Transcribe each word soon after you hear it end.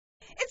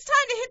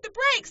to hit the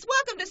brakes.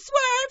 Welcome to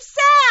Swerve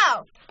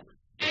South.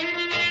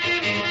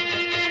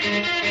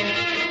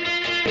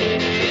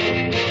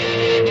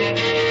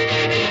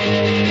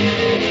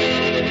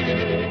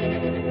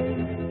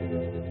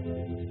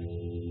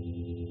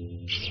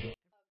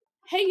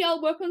 Hey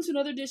y'all, welcome to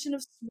another edition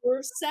of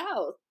Swerve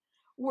South.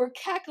 We're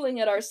cackling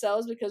at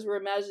ourselves because we're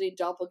imagining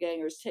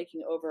doppelgangers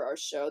taking over our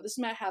show. This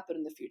might happen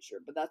in the future,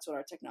 but that's when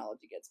our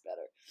technology gets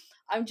better.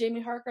 I'm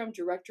Jamie Harker. I'm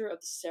director of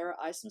the Sarah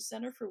Isom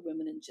Center for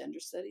Women and Gender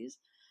Studies.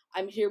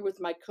 I'm here with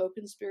my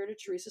co-conspirator,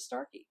 Teresa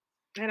Starkey.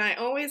 And I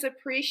always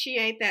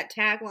appreciate that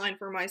tagline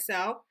for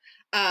myself.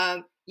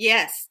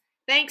 Yes,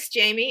 thanks,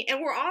 Jamie.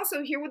 And we're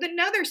also here with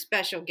another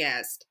special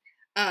guest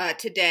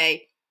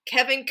today,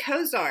 Kevin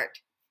Cozart.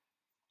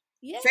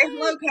 Yay, say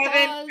hello,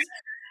 Kevin.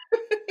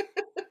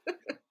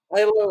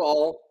 Hello,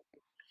 all.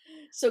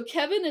 So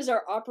Kevin is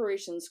our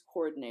operations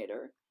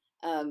coordinator.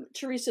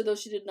 Teresa, though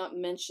she did not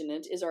mention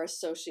it, is our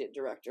associate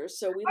director.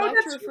 So we like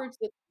to refer to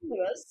the two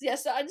of us.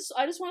 Yes, I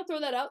just want to throw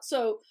that out.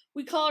 So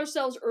we call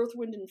ourselves Earth,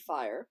 Wind, and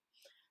Fire.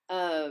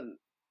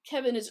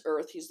 Kevin is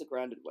Earth. He's the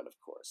grounded one, of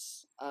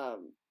course.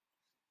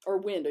 Or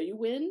Wind. Are you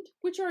Wind?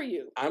 Which are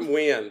you? I'm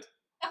Wind.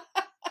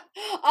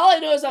 All I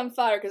know is I'm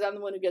Fire because I'm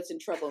the one who gets in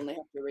trouble and they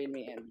have to rein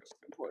me in, which is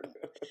important.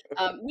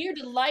 We are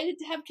delighted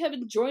to have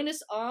Kevin join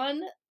us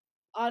on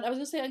I was going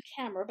to say on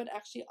camera, but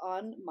actually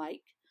on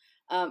mic,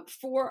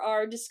 for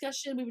our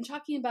discussion. We've been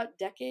talking about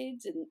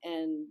decades,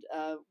 and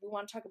we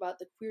want to talk about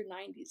the queer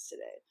 90s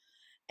today.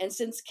 And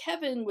since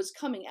Kevin was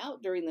coming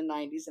out during the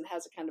 90s and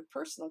has a kind of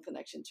personal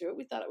connection to it,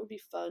 we thought it would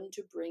be fun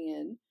to bring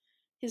in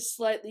his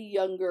slightly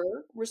younger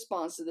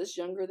response to this,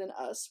 younger than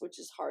us, which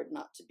is hard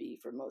not to be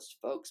for most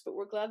folks, but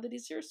we're glad that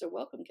he's here. So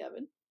welcome,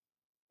 Kevin.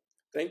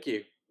 Thank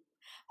you.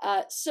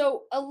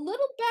 So a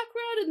little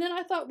background, and then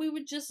I thought we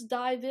would just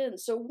dive in.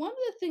 So one of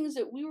the things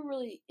that we were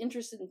really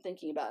interested in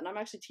thinking about, and I'm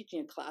actually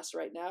teaching a class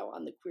right now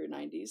on the queer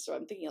 90s, so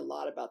I'm thinking a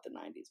lot about the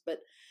 90s,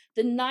 but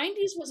the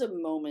 90s was a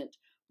moment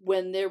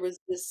when there was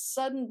this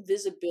sudden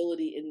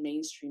visibility in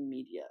mainstream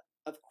media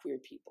of queer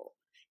people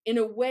in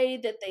a way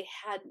that they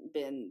hadn't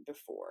been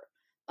before.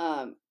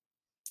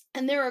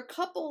 And there are a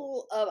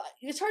couple of,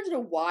 it's hard to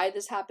know why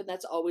this happened.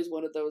 That's always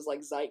one of those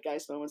like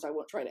zeitgeist moments. I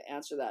won't try to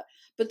answer that.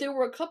 But there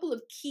were a couple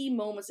of key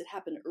moments that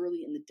happened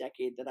early in the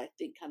decade that I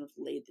think kind of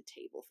laid the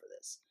table for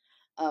this.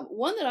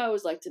 One that I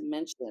always like to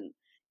mention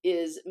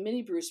is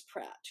Minnie Bruce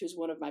Pratt, who's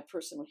one of my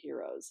personal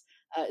heroes,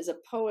 is a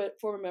poet,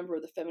 former member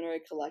of the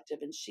Feminary Collective,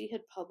 and she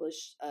had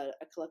published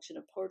a collection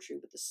of poetry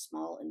with a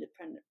small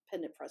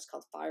independent press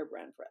called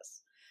Firebrand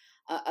Press.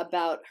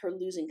 About her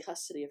losing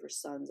custody of her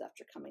sons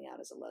after coming out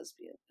as a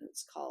lesbian. And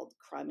it's called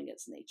Crime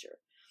Against Nature.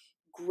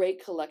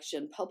 Great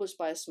collection, published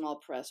by a small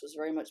press, was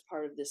very much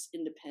part of this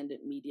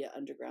independent media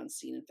underground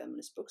scene in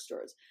feminist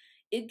bookstores.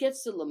 It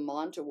gets the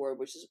Lamont Award,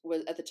 which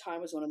was at the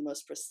time was one of the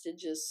most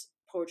prestigious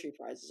poetry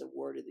prizes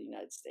awarded in the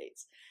United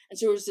States. And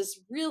so it was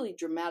this really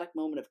dramatic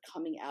moment of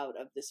coming out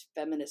of this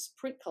feminist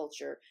print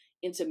culture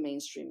into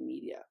mainstream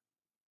media.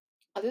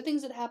 Other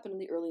things that happened in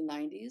the early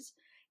 90s,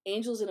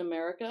 Angels in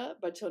America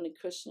by Tony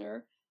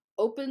Kushner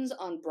opens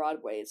on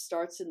Broadway. It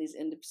starts in these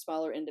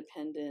smaller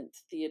independent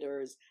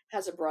theaters,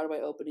 has a Broadway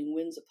opening,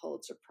 wins a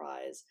Pulitzer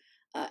Prize,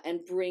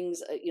 and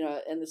brings,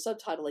 and the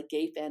subtitle, like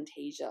Gay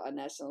Fantasia on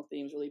National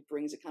Themes, really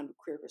brings a kind of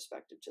queer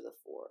perspective to the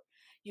fore.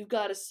 You've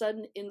got a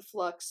sudden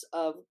influx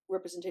of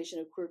representation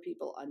of queer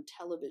people on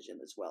television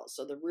as well.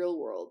 So The Real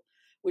World,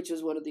 which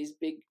was one of these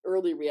big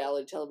early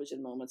reality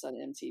television moments on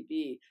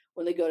MTV.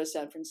 When they go to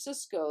San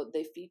Francisco,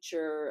 they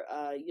feature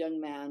a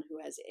young man who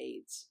has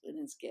AIDS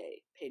and is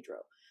gay, Pedro,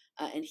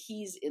 and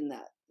he's in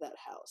that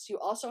house. You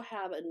also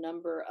have a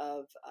number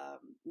of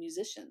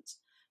musicians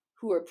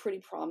who are pretty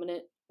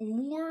prominent,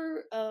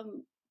 more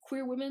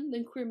queer women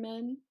than queer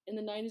men in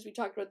the 90s. We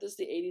talked about this.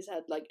 The 80s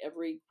had like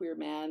every queer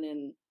man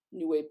and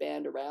new wave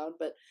band around,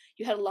 but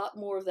you had a lot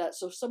more of that.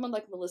 So someone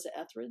like Melissa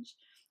Etheridge,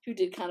 who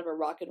did kind of a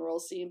rock and roll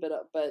scene, but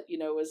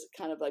was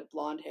kind of like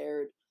blonde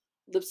haired,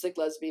 lipstick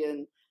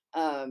lesbian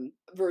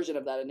version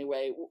of that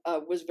anyway,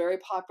 was very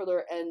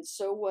popular, and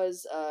so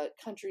was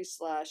country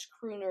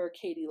 / crooner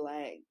Katie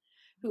Lang,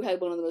 who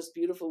had one of the most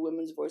beautiful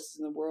women's voices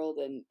in the world,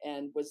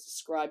 and was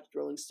described at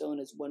Rolling Stone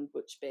as one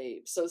butch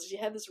babe. So she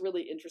had this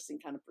really interesting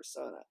kind of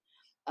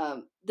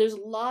persona. There's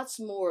lots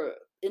more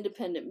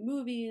independent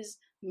movies,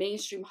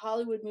 mainstream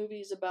Hollywood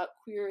movies about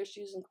queer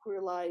issues and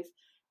queer life.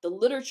 The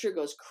literature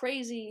goes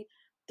crazy.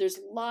 There's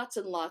lots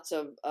and lots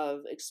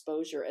of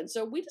exposure. And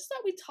so we just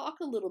thought we'd talk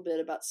a little bit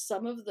about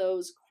some of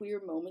those queer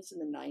moments in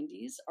the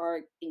 90s, our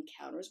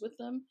encounters with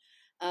them,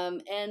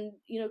 and,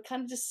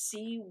 kind of just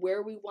see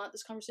where we want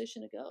this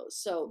conversation to go.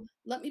 So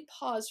let me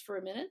pause for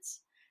a minute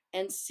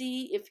and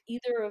see if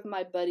either of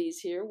my buddies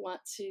here want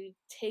to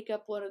take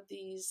up one of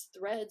these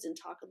threads and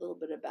talk a little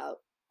bit about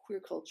queer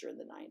culture in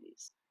the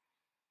 90s.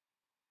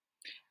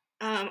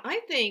 I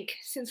think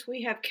since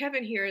we have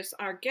Kevin here as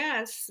our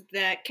guest,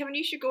 that Kevin,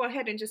 you should go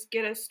ahead and just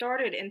get us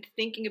started in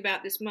thinking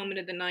about this moment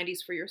of the 90s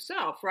for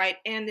yourself, right?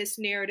 And this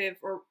narrative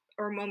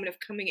or moment of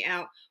coming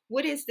out.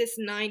 What is this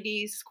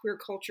 90s queer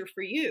culture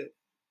for you?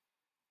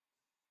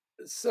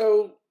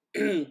 So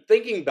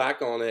thinking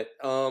back on it,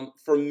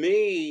 for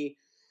me,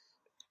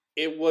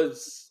 it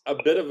was a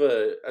bit of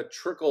a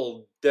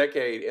trickle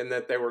decade in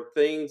that there were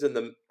things in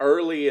the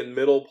early and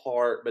middle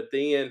part, but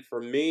then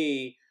for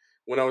me,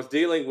 when I was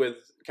dealing with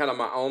kind of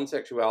my own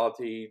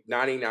sexuality,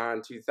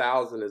 99,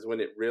 2000 is when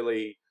it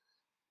really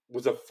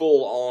was a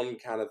full on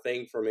kind of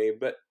thing for me.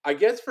 But I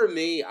guess for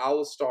me, I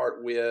will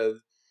start with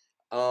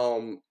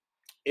um,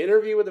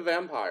 Interview with a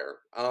Vampire.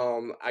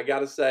 I got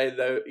to say,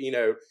 though,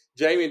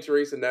 Jamie and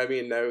Teresa know me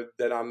and know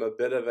that I'm a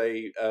bit of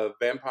a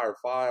vampire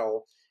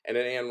file and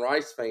an Anne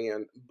Rice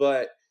fan.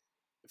 But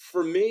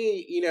for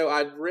me,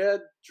 I'd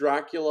read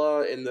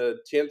Dracula in the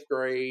 10th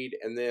grade,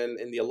 and then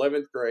in the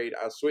 11th grade,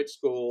 I switched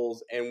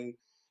schools and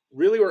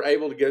really were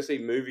able to go see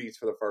movies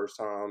for the first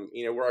time.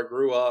 Where I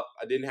grew up,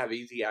 I didn't have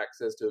easy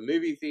access to a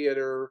movie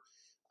theater.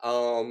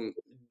 Um,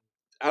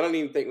 I don't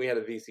even think we had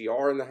a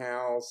VCR in the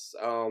house.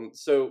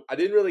 So I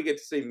didn't really get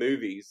to see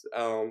movies.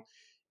 And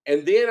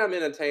then I'm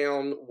in a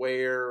town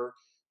where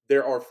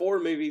there are 4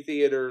 movie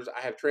theaters.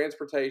 I have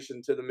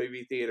transportation to the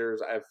movie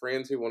theaters. I have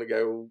friends who want to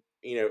go,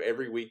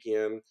 every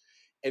weekend.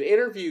 An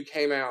Interview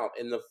came out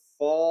in the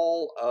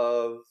fall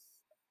of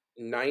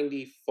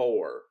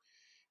 94.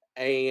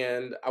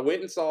 And I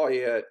went and saw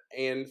it.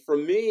 And for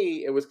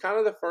me, it was kind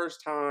of the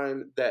first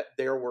time that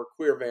there were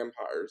queer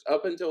vampires.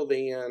 Up until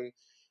then,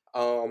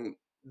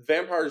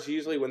 vampires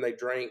usually when they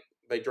drank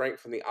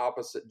from the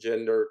opposite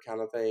gender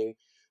kind of thing.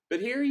 But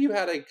here you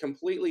had a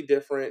completely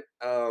different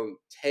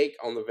take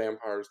on the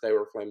vampires. They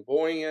were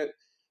flamboyant.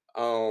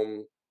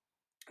 Um,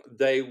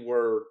 they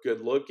were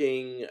good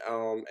looking.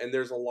 And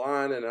there's a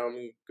line, and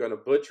I'm going to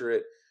butcher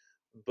it,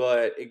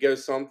 but it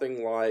goes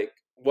something like,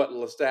 "What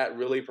Lestat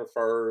really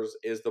prefers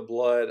is the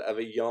blood of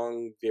a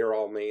young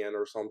virile man,"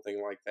 or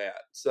something like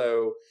that.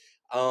 So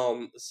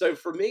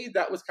for me,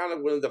 that was kind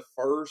of one of the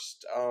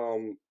first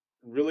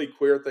really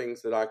queer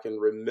things that I can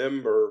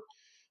remember.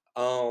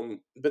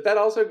 But that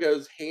also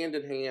goes hand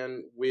in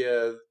hand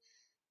with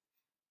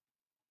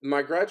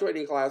my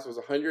graduating class was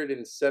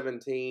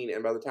 117,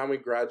 and by the time we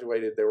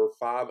graduated, there were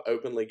 5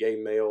 openly gay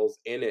males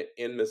in it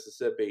in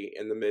Mississippi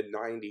in the mid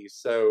 90s.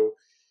 So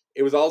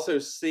it was also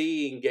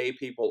seeing gay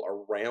people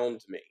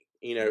around me,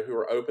 who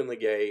are openly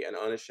gay and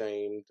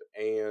unashamed,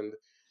 and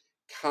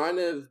kind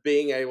of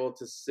being able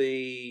to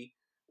see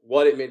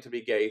what it meant to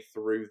be gay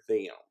through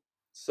them.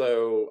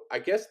 So I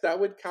guess that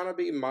would kind of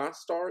be my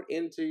start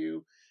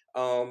into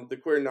the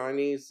queer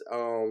 90s.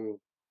 I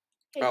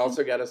Hey, can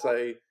also got to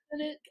say, we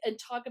minute and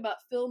talk about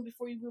film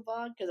before you move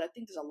on? Because I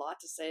think there's a lot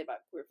to say about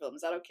queer film.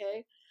 Is that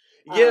okay?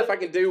 yeah, Uh, if I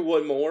can do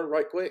one more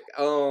right quick.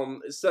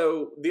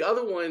 So the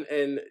other one,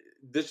 and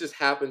this just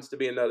happens to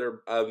be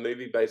another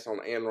movie based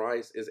on Anne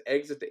Rice, is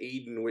Exit to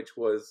Eden, which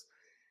was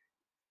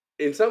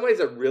in some ways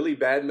a really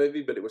bad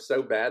movie, but it was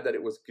so bad that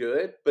it was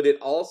good. But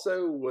it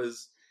also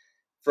was,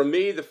 for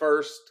me, the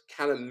first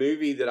kind of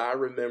movie that I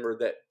remember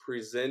that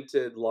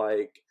presented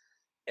like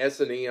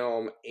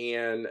S&M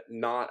and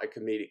not a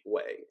comedic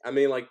way. I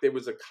mean, like there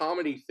was a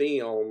comedy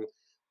film,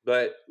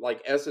 but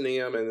like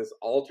S&M and this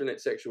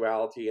alternate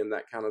sexuality and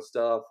that kind of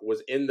stuff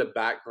was in the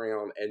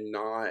background and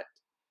not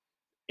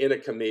in a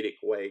comedic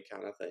way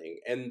kind of thing.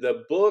 And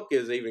the book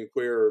is even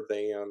queerer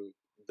than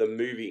the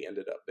movie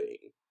ended up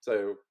being.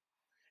 So,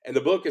 and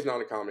the book is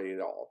not a comedy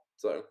at all.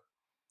 So,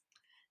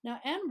 Now,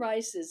 Anne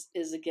Rice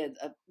is again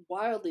a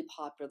wildly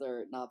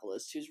popular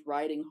novelist who's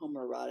writing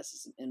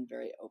homoeroticism in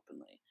very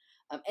openly,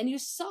 and you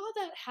saw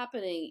that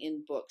happening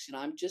in books.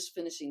 I'm just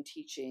finishing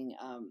teaching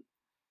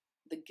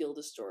the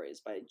Gilda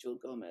Stories by Jewel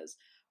Gomez,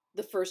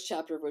 the first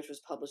chapter of which was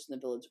published in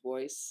the Village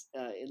Voice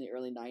in the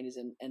early 90s,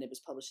 and it was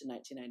published in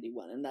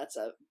 1991. And that's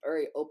a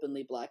very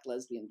openly black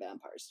lesbian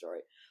vampire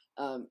story.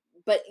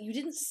 But you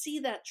didn't see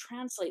that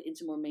translate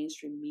into more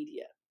mainstream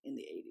media in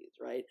the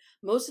 80s, right?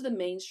 Most of the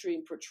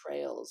mainstream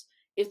portrayals,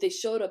 if they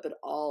showed up at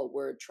all,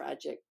 were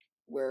tragic,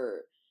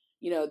 where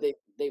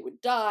they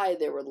would die.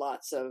 There were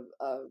lots of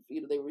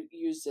they were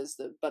used as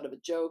the butt of a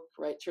joke,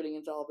 right, turning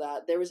into all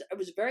that. It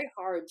was very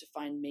hard to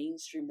find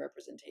mainstream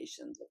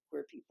representations of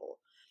queer people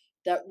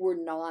that were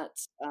not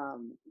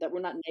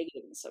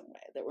negative in some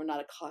way, that were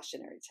not a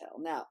cautionary tale.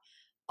 Now,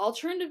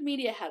 alternative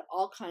media had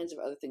all kinds of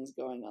other things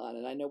going on,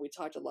 and I know we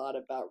talked a lot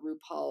about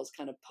RuPaul's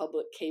kind of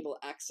public cable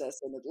access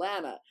in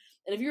Atlanta.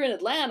 And if you're in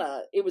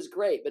Atlanta, it was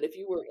great, but if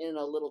you were in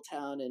a little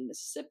town in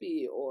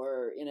Mississippi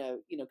or in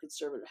a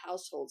conservative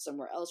household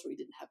somewhere else where you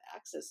didn't have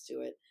access to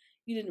it,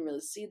 you didn't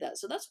really see that.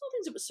 So that's one of the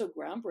things that was so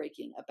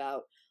groundbreaking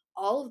about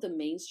all of the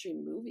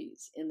mainstream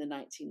movies in the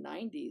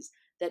 1990s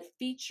that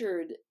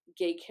featured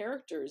gay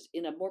characters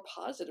in a more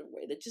positive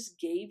way, that just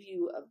gave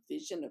you a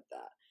vision of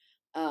that.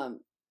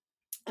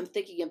 I'm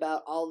thinking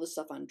about all the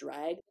stuff on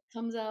drag that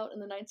comes out in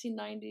the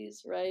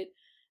 1990s, right?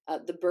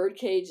 The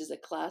Birdcage is a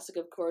classic,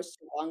 of course.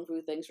 Wong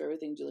Fu, Thanks for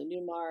Everything, Julie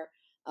Newmar.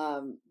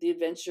 The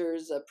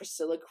Adventures of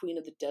Priscilla, Queen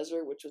of the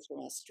Desert, which was from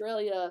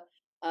Australia.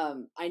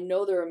 I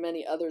know there are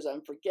many others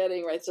I'm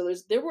forgetting, right? So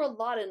there were a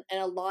lot, and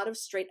a lot of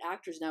straight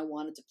actors now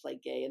wanted to play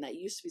gay, and that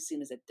used to be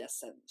seen as a death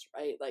sentence,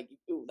 right? Like,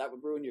 ooh, that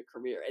would ruin your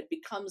career. It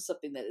becomes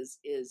something that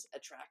is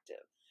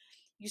attractive.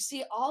 you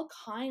see all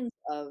kinds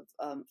of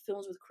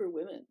films with queer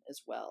women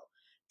as well.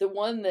 The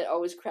one that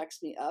always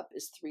cracks me up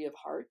is Three of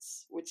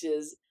Hearts, which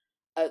is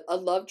a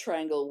love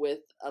triangle with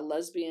a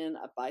lesbian,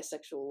 a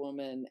bisexual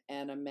woman,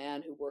 and a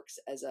man who works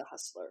as a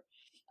hustler.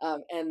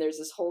 And there's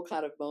this whole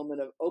kind of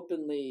moment of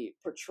openly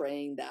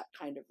portraying that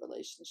kind of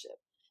relationship.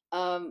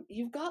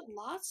 You've got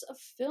lots of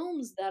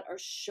films that are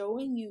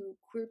showing you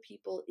queer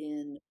people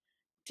in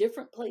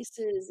different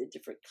places, in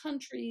different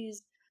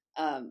countries,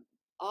 um,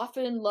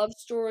 often love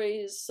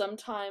stories,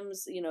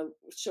 sometimes,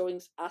 showing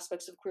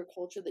aspects of queer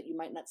culture that you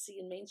might not see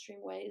in mainstream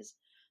ways.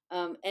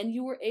 And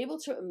you were able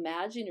to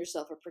imagine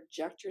yourself or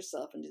project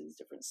yourself into these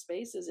different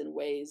spaces in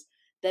ways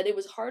that it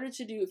was harder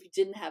to do if you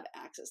didn't have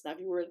access. Now, if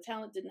you were in a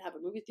town that didn't have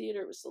a movie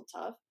theater, it was still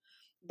tough.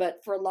 But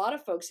for a lot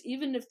of folks,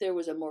 even if there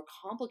was a more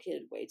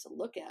complicated way to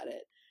look at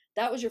it,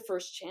 that was your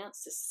first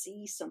chance to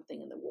see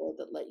something in the world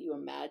that let you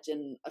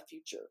imagine a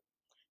future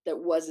that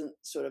wasn't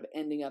sort of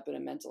ending up in a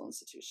mental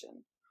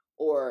institution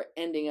or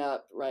ending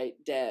up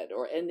dead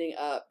or ending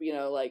up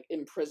like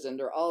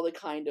imprisoned or all the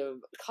kind of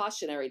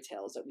cautionary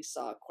tales that we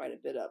saw quite a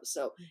bit of.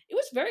 So it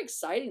was very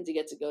exciting to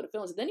get to go to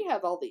films. And then you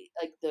have all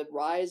the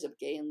rise of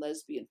gay and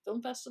lesbian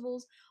film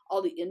festivals,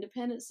 all the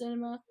independent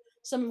cinema,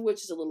 some of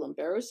which is a little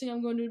embarrassing,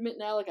 I'm going to admit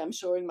now. Like, I'm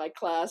showing my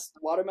class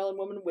The Watermelon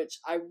Woman, which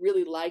I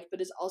really like,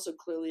 but is also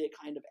clearly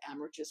a kind of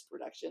amateurish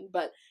production.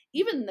 But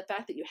even the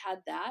fact that you had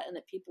that and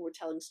that people were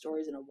telling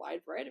stories in a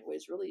wide variety of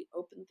ways really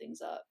opened things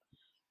up.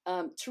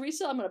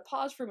 Teresa, I'm going to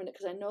pause for a minute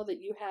because I know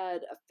that you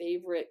had a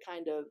favorite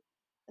kind of,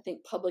 I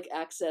think, public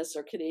access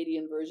or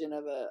Canadian version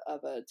of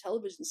a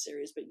television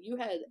series, but you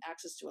had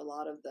access to a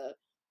lot of the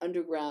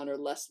underground or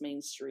less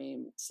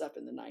mainstream stuff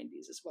in the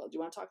 90s as well. Do you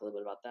want to talk a little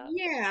bit about that?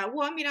 Yeah,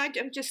 well, I mean,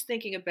 I'm just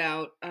thinking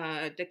about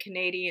the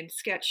Canadian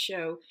sketch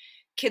show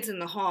Kids in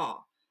the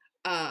Hall,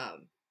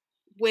 um,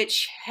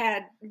 which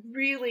had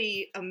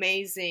really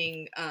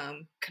amazing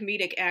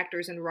comedic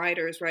actors and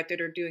writers, right,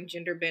 that are doing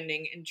gender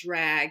bending and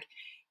drag.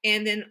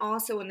 And then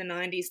also in the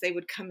 90s, they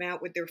would come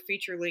out with their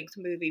feature length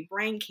movie,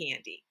 Brain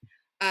Candy.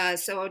 I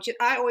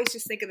always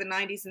just think of the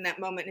 90s in that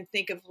moment and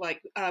think of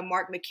like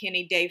Mark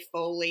McKinney, Dave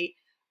Foley,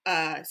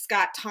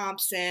 Scott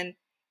Thompson,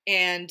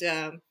 and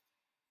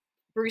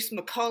Bruce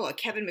McCullough,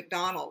 Kevin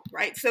McDonald,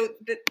 right?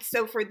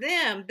 So for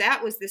them,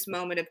 that was this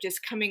moment of just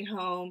coming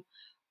home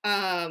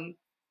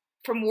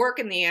from work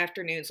in the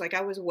afternoons. Like,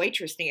 I was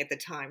waitressing at the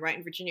time, right,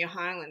 in Virginia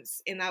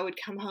Highlands, and I would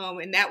come home,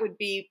 and that would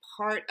be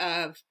part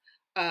of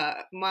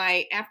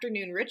my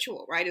afternoon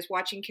ritual, right, is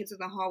watching Kids in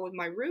the Hall with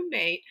my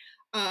roommate,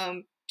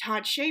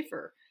 Todd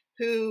Schaefer,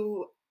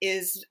 who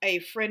is a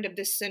friend of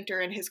this center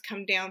and has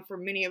come down for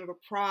many of the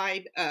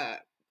Pride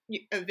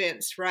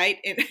events, right,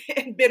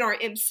 and been our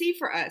MC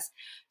for us.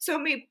 So,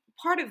 I mean,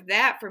 part of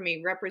that for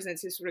me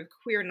represents this sort of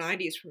queer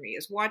 90s for me,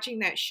 is watching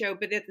that show,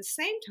 but at the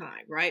same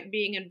time, right,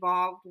 being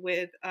involved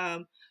with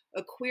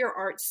a queer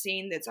art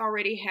scene that's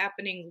already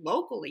happening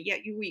locally.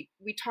 Yet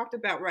we talked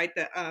about, right,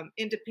 the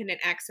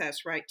independent access,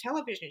 right,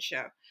 television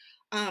show.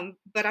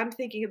 But I'm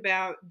thinking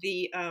about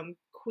the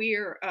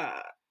queer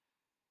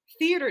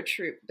theater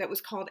troupe that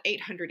was called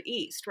 800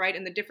 East, right?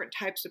 And the different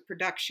types of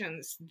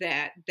productions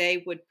that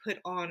they would put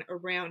on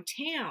around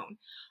town.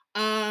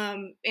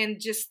 And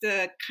just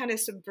the kind of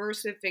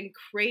subversive and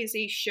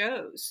crazy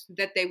shows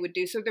that they would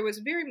do. So there was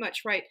very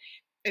much, right,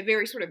 a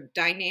very sort of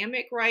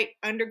dynamic, right,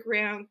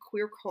 underground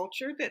queer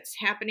culture that's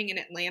happening in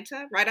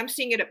Atlanta, right? I'm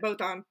seeing it both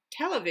on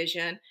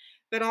television,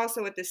 but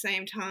also at the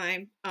same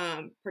time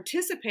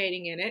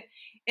participating in it.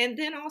 And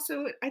then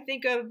also, I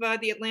think of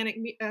the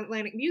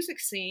Atlantic music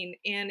scene,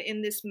 and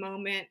in this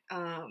moment,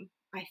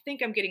 I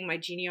think I'm getting my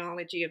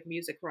genealogy of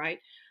music right,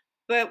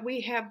 but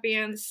we have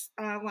bands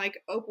like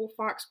Opal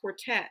Fox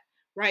Quartet,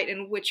 right,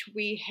 in which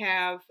we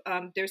have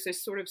there's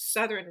this sort of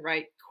southern,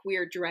 right,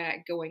 queer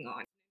drag going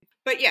on.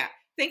 But yeah,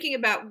 thinking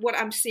about what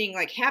I'm seeing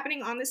like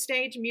happening on the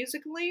stage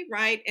musically,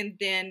 right, and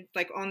then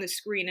like on the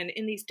screen and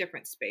in these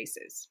different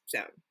spaces.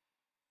 So.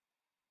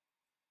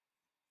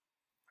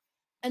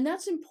 And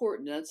that's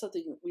important. That's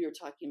something we were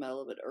talking about a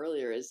little bit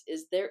earlier, is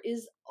there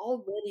is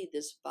already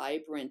this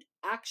vibrant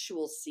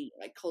actual scene,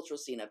 like cultural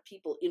scene of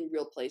people in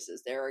real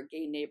places. There are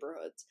gay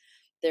neighborhoods.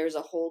 There's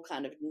a whole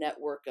kind of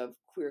network of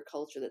queer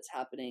culture that's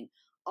happening,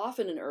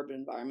 often in urban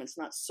environments,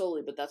 not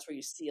solely, but that's where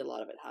you see a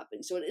lot of it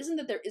happening. So it isn't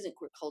that there isn't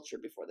queer culture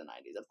before the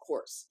 90s, of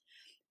course.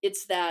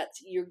 It's that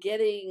you're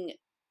getting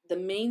the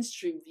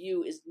mainstream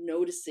view is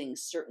noticing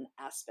certain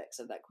aspects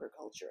of that queer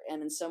culture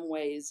and in some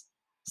ways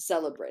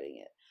celebrating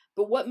it.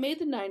 But what made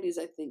the 90s,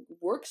 I think,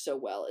 work so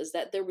well is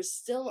that there was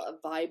still a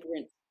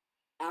vibrant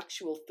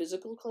actual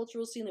physical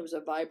cultural scene. There was a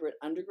vibrant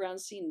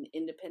underground scene, an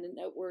independent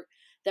network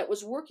that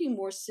was working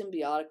more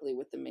symbiotically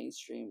with the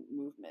mainstream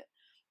movement.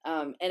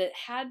 And it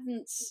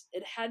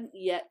hadn't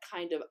yet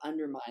kind of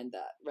undermined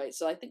that, right?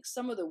 So I think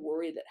some of the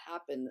worry that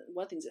happened,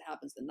 one of the things that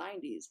happens in the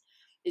 90s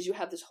is you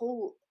have this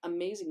whole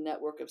amazing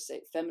network of,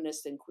 say,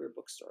 feminist and queer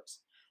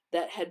bookstores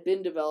that had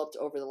been developed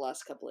over the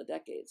last couple of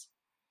decades.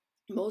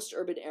 Most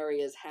urban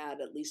areas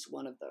had at least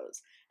one of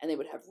those, and they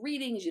would have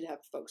readings. You'd have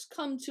folks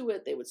come to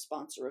it. They would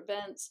sponsor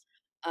events.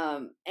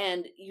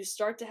 And you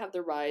start to have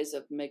the rise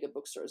of mega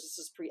bookstores. This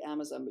is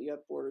pre-Amazon, but you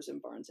have Borders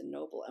and Barnes and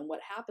Noble. And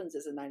what happens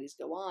as the 90s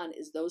go on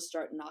is those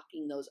start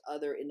knocking those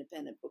other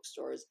independent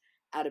bookstores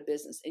out of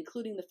business,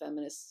 including the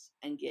feminists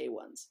and gay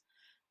ones.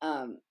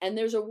 And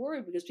there's a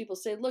worry because people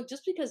say, look,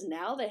 just because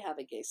now they have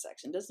a gay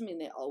section doesn't mean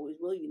they always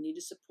will. You need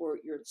to support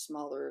your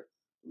smaller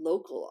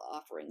local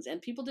offerings. And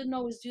people didn't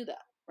always do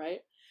that, right?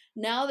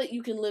 Now that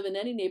you can live in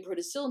any neighborhood,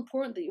 it's still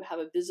important that you have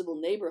a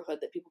visible neighborhood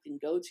that people can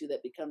go to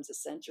that becomes a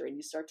center. And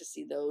you start to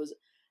see those,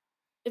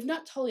 if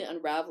not totally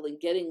unraveling,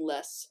 getting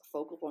less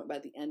focal point by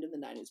the end of the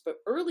 90s. But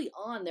early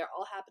on, they're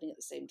all happening at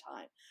the same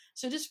time.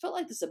 So it just felt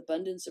like this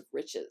abundance of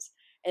riches.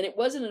 And it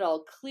wasn't at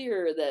all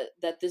clear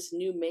that this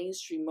new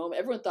mainstream moment,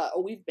 everyone thought,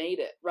 oh, we've made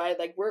it, right?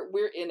 Like we're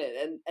in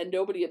it. And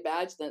nobody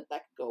imagined that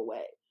could go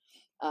away.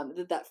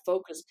 That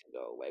focus can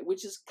go away,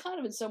 which is kind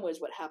of in some ways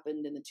what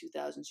happened in the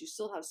 2000s. You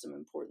still have some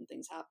important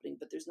things happening,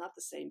 but there's not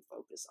the same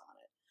focus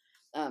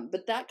on it.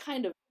 But that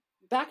kind of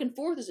back and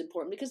forth is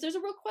important because there's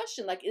a real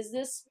question, like, is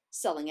this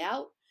selling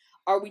out?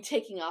 Are we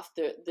taking off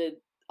the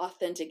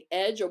authentic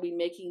edge? Are we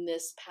making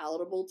this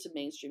palatable to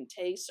mainstream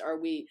taste?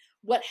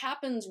 What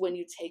happens when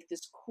you take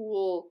this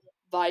cool,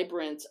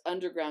 vibrant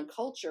underground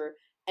culture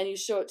and you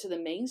show it to the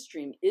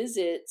mainstream? Is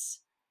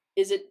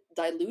it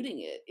diluting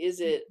it? Is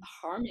it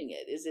harming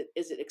it? Is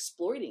it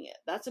exploiting it?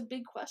 That's a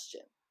big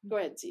question. Go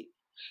ahead, T.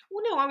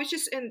 Well, no, I was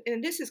just, and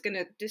this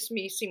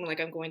may seem like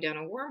I'm going down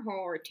a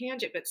wormhole or a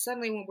tangent, but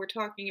suddenly when we're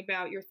talking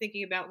about, you're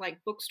thinking about like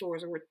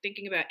bookstores, or we're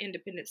thinking about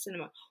independent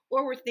cinema,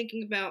 or we're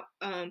thinking about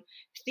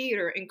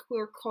theater and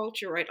queer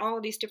culture, right? All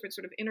of these different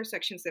sort of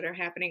intersections that are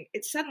happening.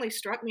 It suddenly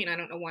struck me, and I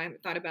don't know why I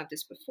haven't thought about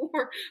this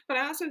before, but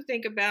I also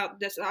think about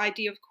this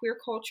idea of queer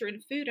culture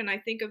and food, and I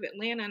think of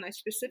Atlanta, and I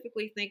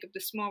specifically think of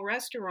the small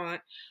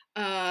restaurant,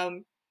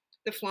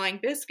 the Flying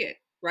Biscuit.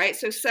 Right.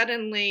 So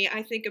suddenly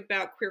I think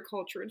about queer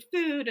culture and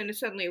food, and it's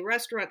suddenly a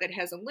restaurant that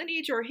has a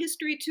lineage or a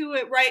history to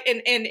it. Right.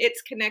 And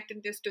it's connected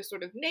this to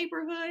sort of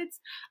neighborhoods.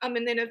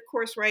 And then, of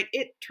course, right,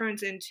 it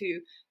turns into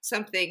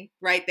something,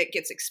 right, that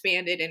gets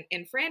expanded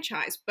and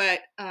franchised. But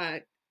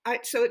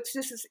so it's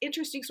just this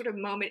interesting sort of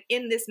moment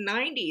in this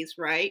 90s,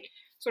 right,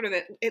 sort of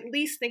at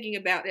least thinking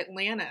about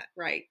Atlanta,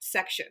 right,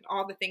 section,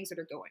 all the things that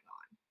are going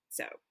on.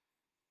 So.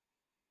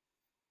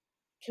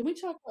 Can we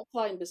talk about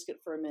Flying Biscuit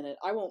for a minute?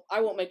 I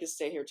won't make us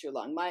stay here too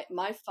long. My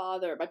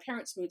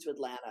parents moved to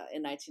Atlanta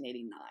in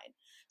 1989.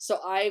 So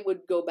I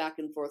would go back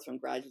and forth from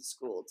graduate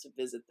school to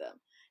visit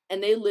them.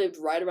 And they lived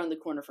right around the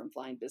corner from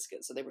Flying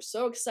Biscuit. So they were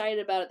so excited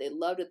about it. They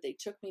loved it. They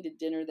took me to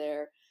dinner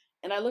there.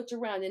 And I looked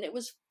around and it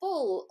was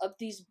full of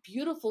these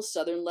beautiful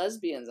Southern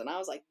lesbians. And I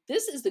was like,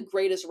 this is the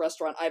greatest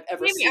restaurant I've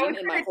ever seen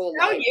in my whole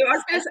life.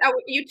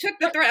 You took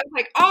the thread.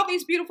 Like, all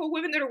these beautiful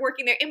women that are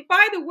working there. And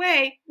by the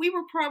way, we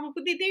were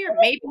probably there.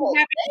 Maybe we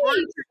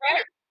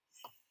haven't.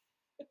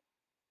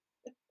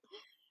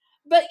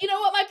 But you know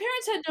what? My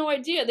parents had no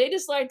idea. They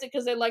just liked it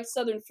because they liked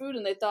Southern food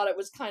and they thought it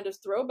was kind of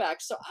throwback.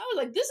 So I was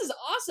like, this is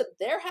awesome.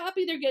 They're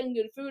happy. They're getting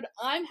good food.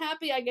 I'm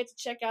happy. I get to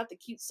check out the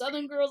cute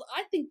Southern girls.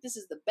 I think this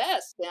is the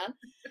best, man.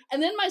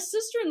 And then my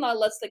sister-in-law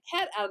lets the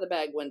cat out of the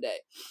bag one day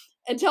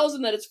and tells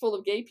them that it's full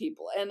of gay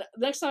people. And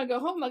the next time I go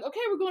home, I'm like, okay,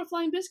 we're going to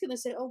Flying Biscuit. And they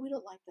say, oh, we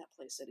don't like that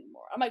place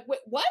anymore. I'm like,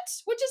 wait, what?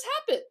 What just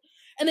happened?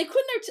 And they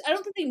couldn't, I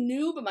don't think they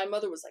knew, but my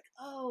mother was like,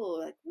 oh,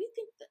 like, we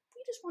think that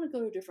we just want to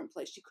go to a different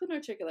place. She couldn't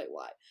articulate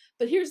why.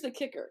 But here's the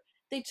kicker.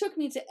 They took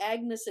me to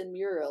Agnes and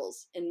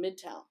Muriel's in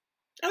Midtown.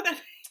 Oh,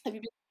 have you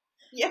been?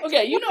 Yes.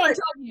 Okay, you know what I'm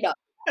talking about.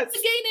 Yes. It's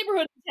a gay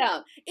neighborhood in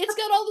town. It's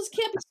got all this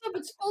campus stuff.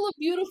 It's full of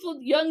beautiful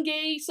young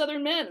gay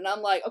Southern men. And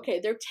I'm like, okay,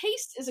 their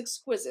taste is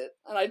exquisite.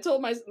 And I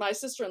told my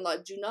sister-in-law,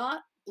 do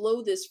not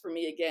blow this for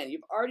me again.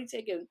 You've already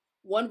taken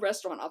one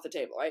restaurant off the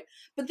table, right?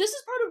 But this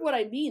is part of what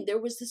I mean. There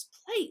was this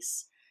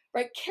place,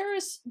 right?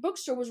 Karis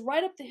Bookstore was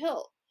right up the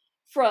hill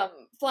from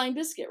Flying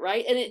Biscuit,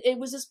 right? And it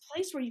was this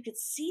place where you could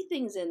see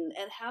things and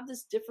have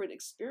this different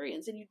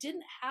experience. And you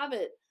didn't have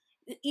it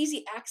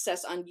easy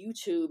access on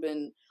YouTube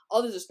and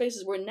all those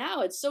spaces, where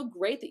now it's so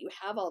great that you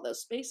have all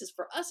those spaces.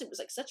 For us, it was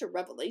like such a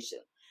revelation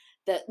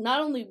that not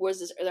only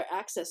was there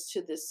access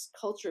to this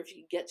culture if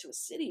you could get to a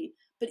city,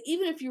 but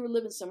even if you were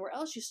living somewhere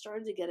else, you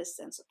started to get a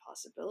sense of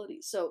possibility.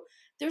 So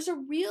there's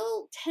a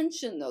real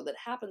tension, though, that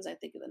happens, I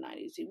think, in the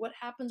 90s. What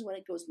happens when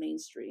it goes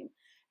mainstream,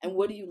 and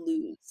what do you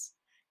lose?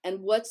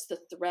 And what's the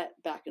threat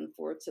back and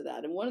forth to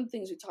that? And one of the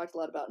things we talked a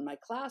lot about in my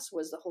class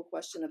was the whole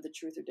question of the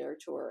Truth or Dare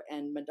tour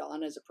and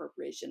Madonna's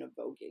appropriation of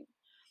voguing,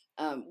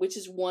 which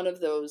is one of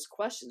those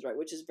questions, right?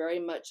 Which is very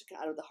much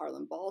out of the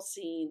Harlem Ball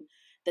scene,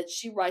 that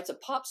she writes a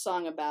pop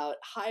song about,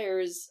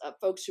 hires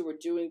folks who were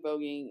doing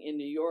voguing in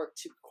New York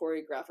to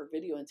choreograph her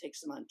video and takes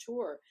them on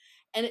tour.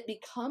 And it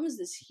becomes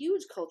this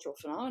huge cultural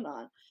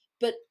phenomenon,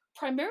 but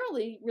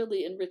primarily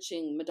really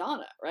enriching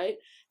Madonna, right?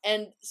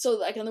 And so,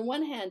 like, on the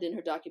one hand, in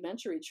her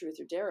documentary Truth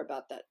or Dare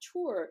about that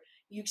tour,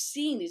 you've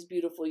seen these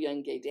beautiful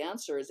young gay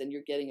dancers and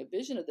you're getting a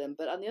vision of them.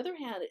 But on the other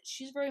hand,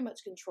 she's very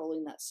much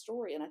controlling that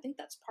story. And I think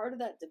that's part of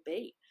that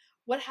debate.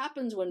 What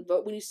happens when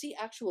you see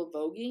actual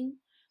voguing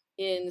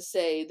in,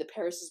 say, the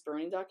Paris is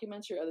Burning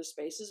documentary or other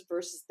spaces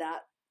versus that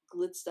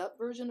glitzed up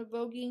version of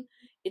voguing.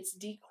 It's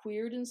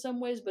de-queered in some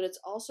ways, but it's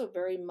also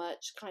very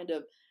much kind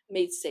of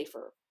made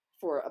safer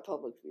for a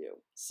public view.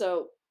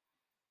 So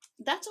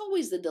that's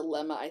always the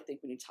dilemma, I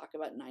think, when you talk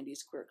about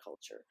 90s queer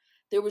culture.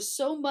 There was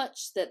so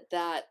much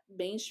that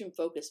mainstream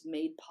focus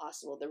made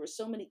possible. There were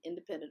so many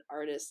independent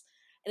artists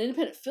and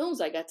independent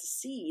films I got to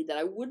see that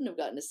I wouldn't have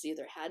gotten to see if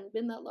there hadn't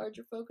been that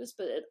larger focus.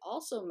 But it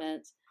also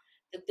meant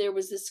that there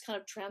was this kind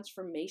of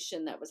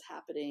transformation that was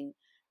happening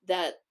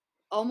that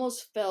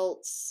almost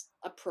felt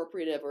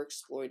appropriative or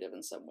exploitive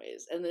in some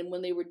ways. And then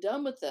when they were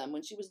done with them,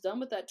 when she was done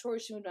with that tour,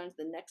 she moved on to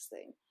the next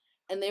thing.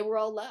 And they were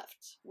all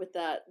left with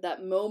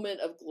that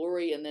moment of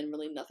glory and then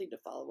really nothing to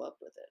follow up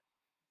with it.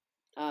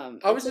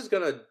 I was just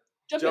going to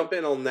jump in.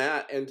 in on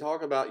that and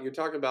talk about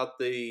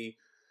the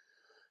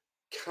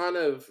kind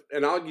of,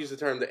 and I'll use the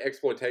term, the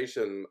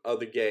exploitation of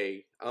the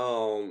gay.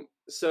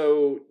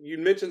 So you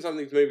mentioned some of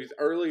these movies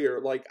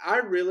earlier. Like, I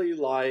really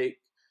like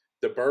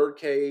The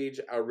Birdcage.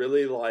 I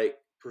really like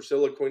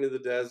Priscilla, Queen of the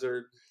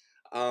Desert.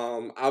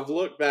 I've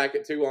looked back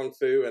at Tu Wong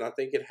Fu, and I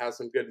think it has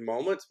some good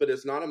moments, but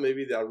it's not a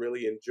movie that I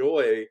really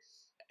enjoy.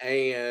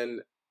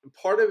 And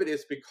part of it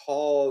is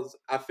because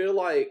I feel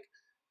like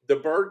The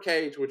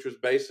Birdcage, which was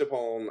based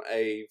upon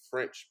a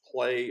French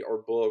play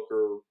or book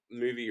or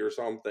movie or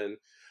something,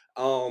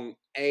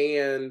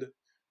 and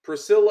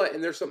Priscilla,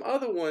 and there's some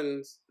other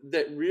ones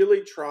that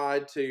really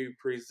tried to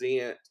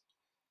present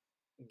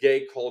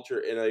gay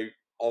culture in a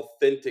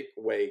authentic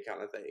way,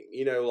 kind of thing.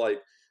 You know,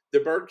 like The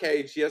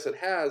Birdcage, yes, it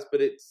has,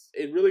 but it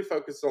really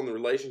focuses on the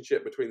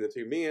relationship between the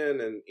two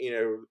men, and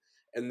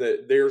and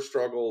their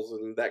struggles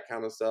and that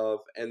kind of stuff.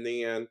 And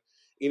then,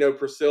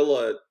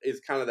 Priscilla is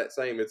kind of that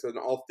same. It's an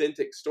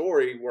authentic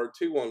story where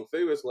Tu Wong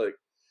Fu is like,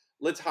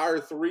 let's hire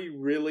 3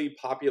 really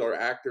popular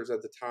actors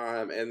at the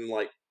time and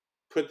like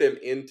put them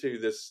into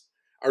this,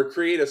 or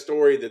create a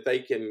story that they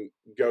can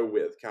go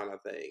with, kind of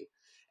thing.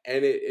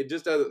 And it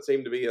just doesn't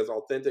seem to be as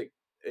authentic,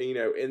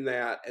 in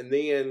that. And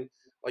then,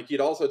 like you'd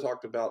also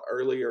talked about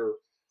earlier,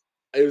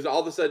 it was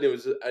all of a sudden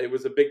it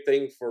was a big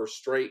thing for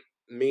straight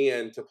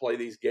men to play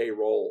these gay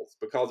roles,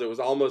 because it was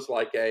almost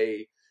like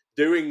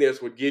doing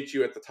this would get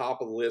you at the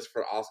top of the list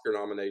for Oscar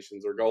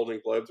nominations or Golden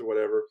Globes or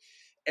whatever.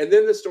 And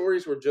then the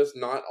stories were just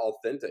not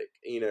authentic,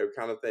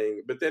 kind of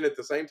thing. But then at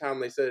the same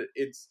time, they said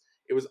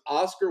it was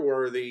Oscar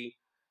worthy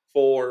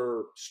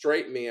for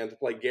straight men to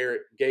play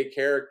gay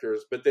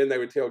characters, but then they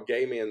would tell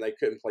gay men they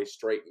couldn't play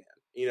straight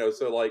men.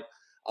 So like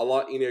a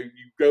lot, you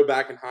go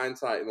back in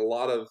hindsight, and a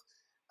lot of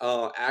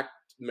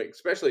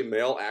especially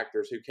male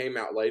actors who came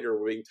out later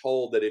were being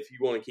told that if you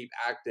want to keep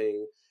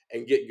acting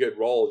and get good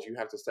roles, you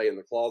have to stay in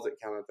the closet,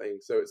 kind of thing.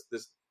 So it's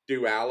this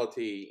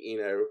duality,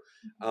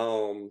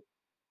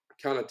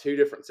 kind of 2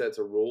 different sets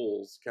of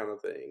rules, kind of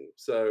thing.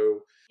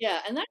 So yeah,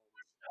 and that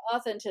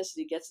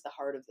authenticity gets to the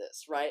heart of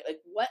this, right? Like,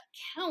 what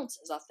counts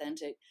as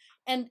authentic?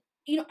 And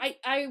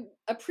I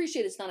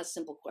appreciate it's not a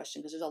simple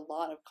question, because there's a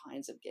lot of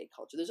kinds of gay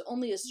culture. There's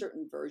only a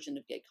certain version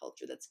of gay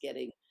culture that's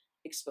getting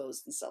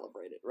exposed and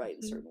celebrated, right,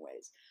 in certain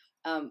ways.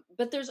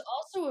 But there's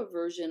also a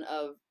version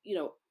of,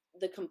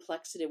 the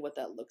complexity of what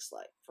that looks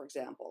like. For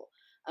example,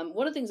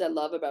 one of the things I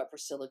love about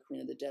Priscilla, Queen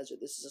of the Desert,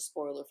 this is a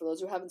spoiler for those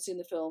who haven't seen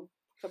the film,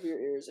 cover your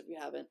ears if you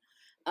haven't.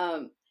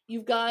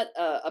 You've got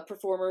a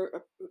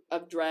performer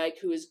of drag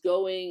who is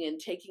going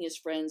and taking his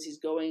friends. He's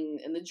going,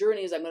 and the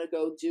journey is, I'm going to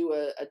go do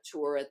a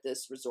tour at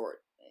this resort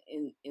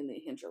in the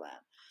hinterland.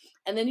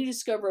 And then you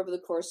discover over the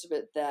course of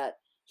it that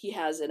he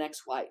has an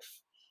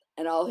ex-wife,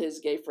 and all his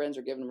gay friends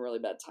are giving him a really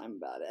bad time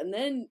about it.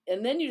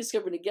 And then you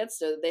discover when he gets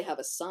there that they have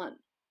a son,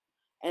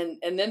 and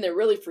then they're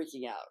really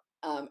freaking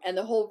out. And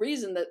the whole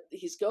reason that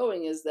he's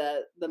going is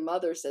that the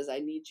mother says, I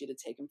need you to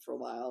take him for a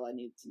while. I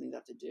need something to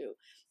have to do.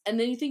 And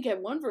then you think you have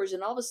one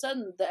version, all of a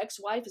sudden the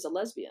ex-wife is a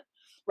lesbian,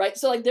 right?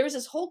 So like there's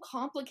this whole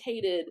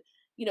complicated,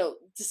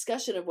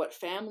 discussion of what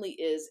family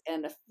is,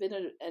 and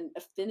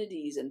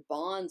affinities and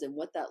bonds and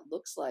what that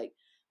looks like.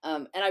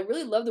 And I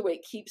really love the way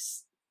it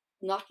keeps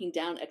knocking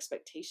down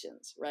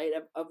expectations, right,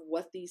 of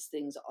what these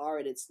things are.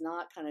 And it's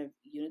not kind of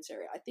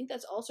unitary. I think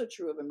that's also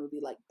true of a movie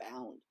like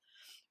Bound,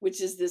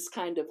 which is this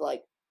kind of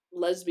like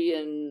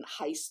lesbian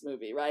heist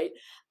movie, right?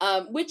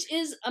 Which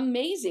is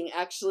amazing,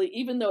 actually.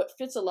 Even though it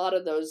fits a lot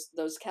of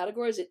those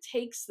categories, it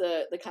takes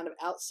the kind of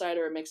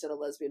outsider and makes it a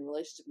lesbian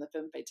relationship. And the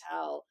femme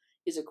fatale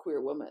is a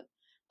queer woman.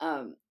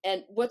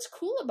 And what's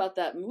cool about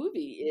that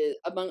movie is,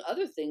 among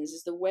other things,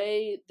 is the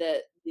way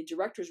that the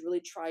directors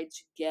really tried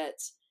to get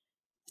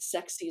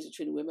sex scenes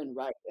between women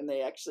right. And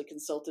they actually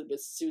consulted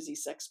with Susie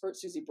Sexpert,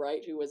 Susie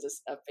Bright, who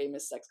was a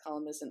famous sex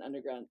columnist in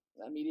underground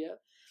media.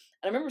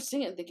 And I remember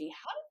seeing it and thinking,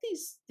 how did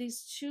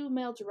these 2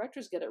 male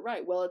directors get it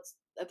right? Well, it's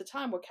at the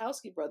time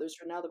Wachowski brothers,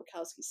 who are now the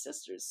Wachowski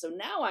sisters. So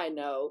now I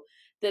know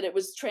that it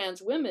was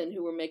trans women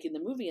who were making the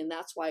movie, and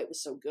that's why it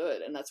was so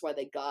good, and that's why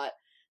they got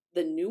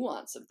the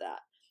nuance of that.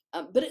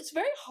 But it's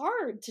very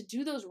hard to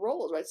do those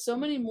roles, right? So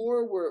many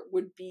more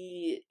would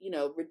be,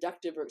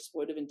 reductive or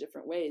exploitive in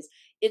different ways.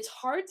 It's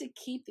hard to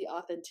keep the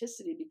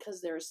authenticity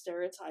because there are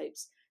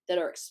stereotypes that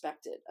are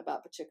expected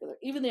about particular,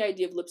 even the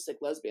idea of lipstick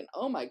lesbian.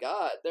 Oh my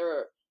God, there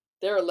are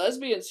there are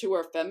lesbians who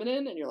are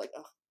feminine, and you're like,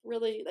 oh,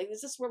 really? Like,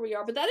 is this where we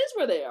are? But that is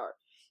where they are.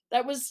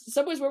 That was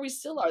some ways where we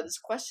still are. This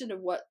question of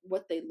what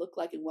they look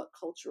like and what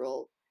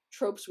cultural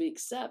tropes we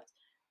accept.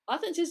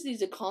 Authenticity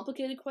is a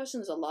complicated question.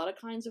 There's a lot of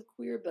kinds of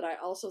queer, but I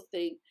also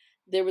think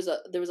there was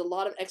a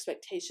lot of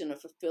expectation of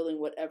fulfilling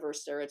whatever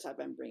stereotype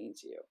I'm bringing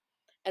to you,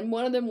 and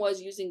one of them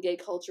was using gay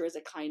culture as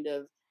a kind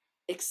of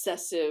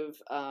excessive,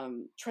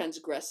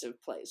 transgressive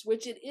place,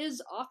 which it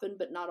is often,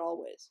 but not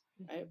always.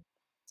 Right?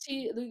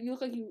 See, you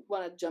look like you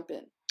want to jump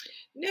in.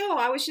 No,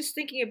 I was just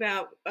thinking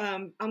about.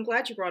 I'm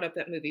glad you brought up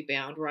that movie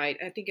Bound. Right,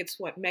 I think it's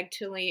what Meg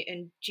Tilly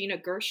and Gina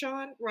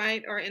Gershon,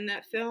 right, are in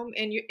that film,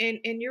 and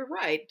you're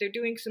right. They're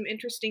doing some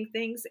interesting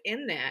things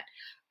in that,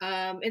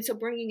 and so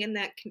bringing in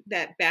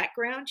that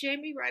background,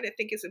 Jamie, right, I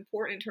think is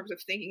important in terms of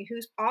thinking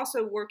who's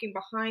also working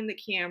behind the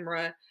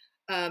camera,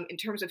 in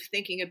terms of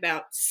thinking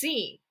about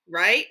scene,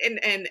 right,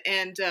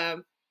 and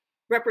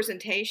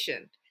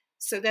representation.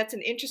 So that's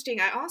an interesting.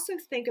 I also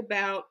think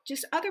about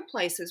just other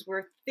places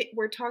where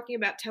we're talking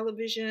about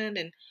television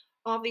and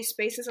all these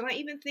spaces, and I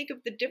even think of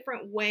the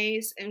different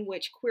ways in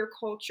which queer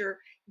culture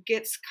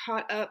gets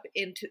caught up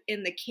in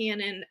the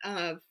canon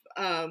of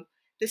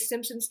the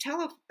Simpsons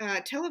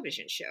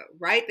television show,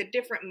 right? The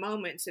different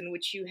moments in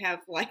which you have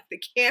like the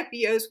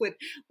cameos with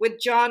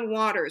John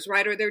Waters,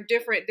 right? Or they're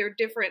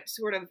different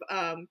sort of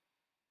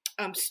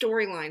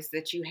storylines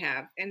that you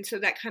have, and so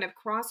that kind of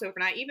crossover.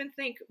 And I even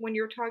think when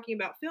you're talking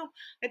about film,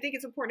 I think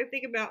it's important to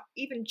think about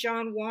even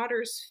John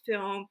Waters'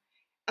 film,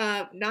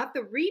 not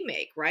the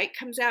remake, right?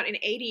 Comes out in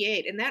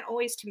 '88, and that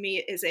always to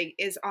me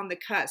is on the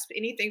cusp.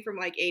 Anything from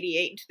like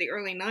 '88 into the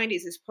early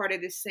 '90s is part of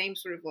this same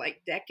sort of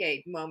like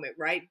decade moment,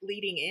 right?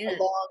 Bleeding in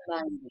the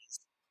long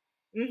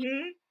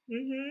 '90s.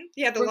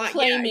 Yeah, we're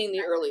claiming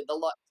the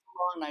long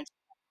 '90s.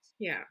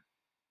 Yeah.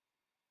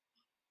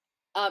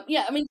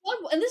 Yeah, I mean,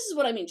 and this is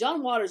what I mean.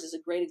 John Waters is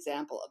a great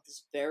example of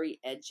this very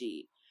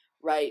edgy,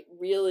 right,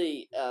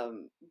 really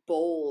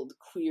bold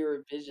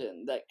queer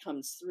vision that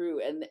comes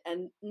through,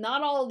 and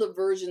not all of the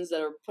versions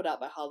that are put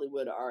out by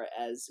Hollywood are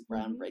as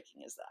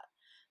groundbreaking as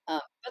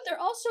that, but they're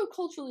also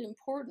culturally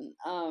important.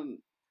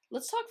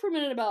 Let's talk for a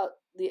minute about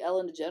the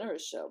Ellen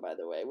DeGeneres show, by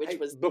the way, which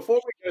was before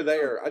we go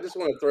there. I just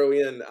want to throw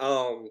in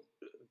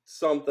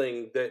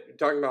something that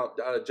talking about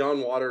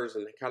John Waters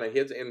and kind of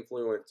his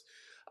influence.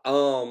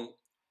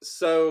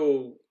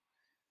 So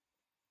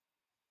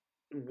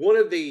one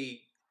of the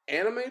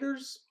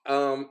animators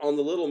on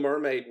The Little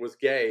Mermaid was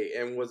gay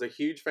and was a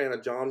huge fan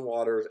of John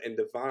Waters and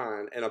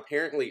Divine, and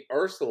apparently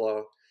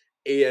Ursula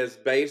is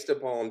based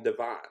upon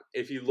Divine.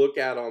 If you look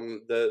at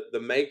them,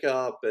 the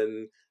makeup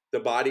and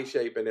the body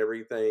shape and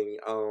everything,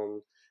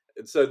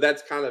 so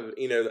that's kind of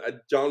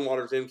a John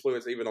Waters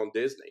influence even on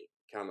Disney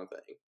kind of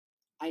thing.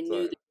 I knew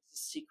there was a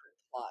secret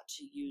plot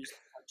to use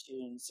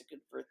cartoons to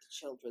convert the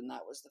children.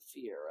 That was the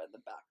fear and the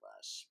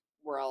backlash.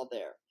 We're all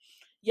there.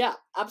 Yeah,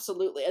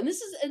 absolutely. And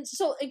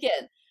so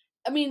again,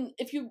 I mean,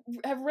 if you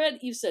have read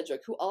Eve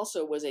Sedgwick, who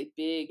also was a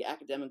big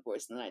academic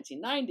voice in the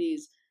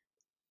 1990s,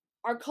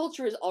 our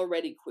culture is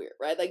already queer,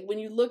 right? Like when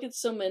you look at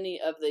so many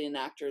of the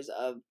enactors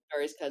of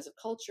various kinds of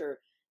culture,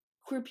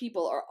 queer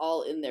people are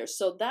all in there.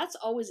 So that's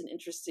always an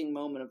interesting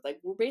moment of like,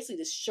 we're basically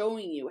just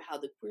showing you how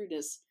the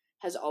queerness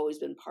has always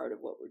been part of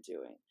what we're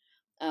doing.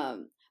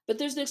 But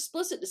there's an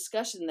explicit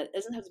discussion that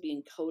doesn't have to be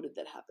encoded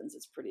that happens.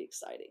 It's pretty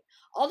exciting.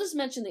 I'll just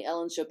mention the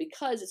Ellen show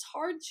because it's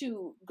hard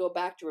to go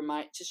back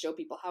to show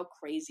people how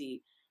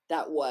crazy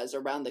that was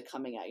around the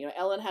coming out.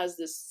 Ellen has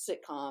this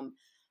sitcom,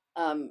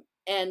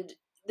 and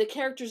the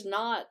character's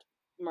not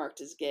marked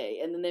as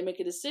gay, and then they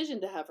make a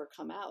decision to have her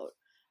come out.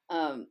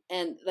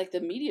 And like the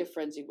media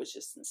frenzy was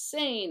just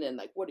insane, and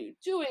like, what are you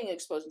doing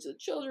exposing to the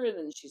children?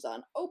 And she's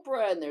on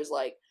Oprah, and there's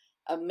like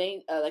a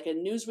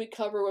Newsweek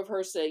cover of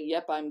her saying,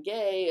 "Yep, I'm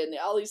gay," and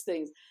all these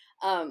things.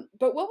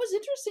 But what was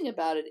interesting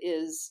about it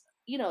is,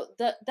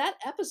 that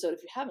episode,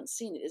 if you haven't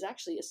seen it, is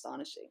actually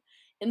astonishing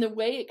in the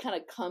way it kind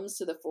of comes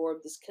to the fore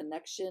of this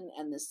connection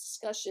and this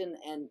discussion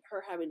and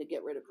her having to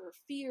get rid of her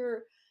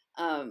fear.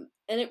 And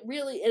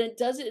it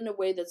does it in a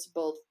way that's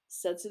both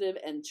sensitive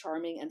and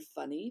charming and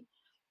funny.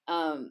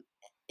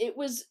 It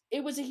was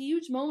a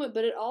huge moment,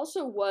 but it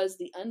also was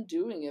the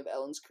undoing of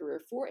Ellen's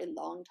career for a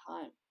long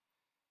time.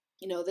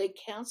 They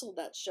canceled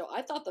that show.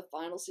 I thought the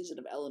final season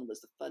of Ellen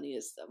was the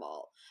funniest of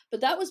all, but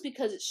that was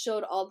because it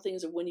showed all the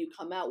things of when you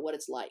come out, what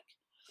it's like,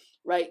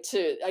 right?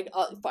 To like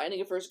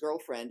finding a first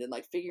girlfriend and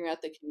like figuring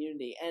out the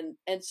community,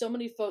 and so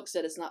many folks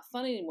said it's not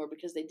funny anymore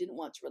because they didn't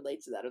want to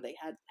relate to that, or they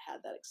had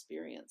that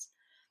experience.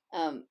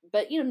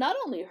 But not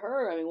only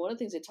her. I mean, one of the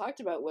things they talked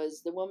about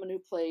was the woman who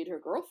played her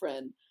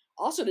girlfriend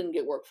also didn't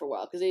get work for a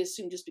while because they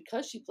assumed just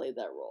because she played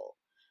that role.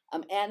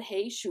 Anne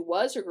Heche, who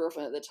was her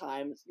girlfriend at the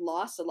time,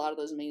 lost a lot of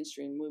those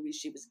mainstream movies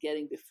she was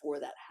getting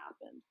before that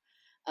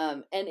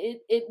happened. And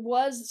it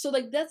was so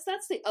like that's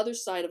the other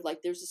side of like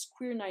there's this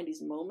queer '90s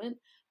moment,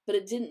 but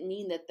it didn't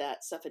mean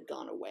that stuff had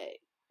gone away,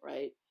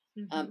 right?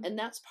 And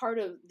that's part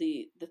of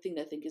the thing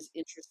that I think is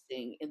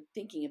interesting in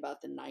thinking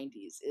about the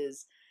 '90s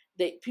is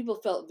people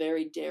felt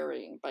very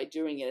daring by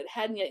doing it. It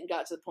hadn't yet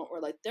got to the point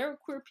where like there are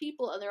queer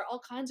people and there are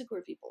all kinds of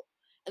queer people.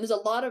 And there's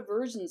a lot of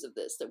versions of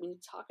this that we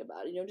need to talk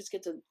about. You don't just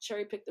get to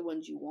cherry pick the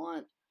ones you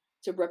want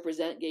to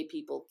represent gay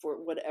people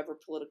for whatever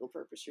political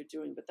purpose you're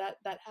doing. But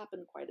that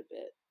happened quite a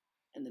bit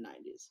in the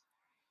 90s.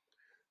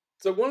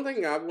 So one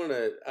thing I want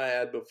to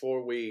add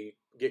before we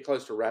get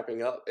close to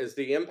wrapping up is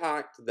the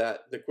impact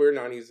that the queer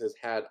 90s has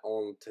had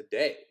on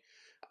today.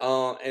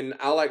 And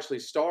I'll actually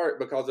start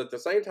because at the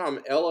same time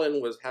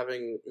Ellen was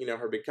having,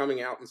 her big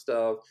coming out and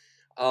stuff,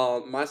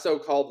 My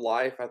So-Called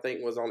Life, I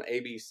think, was on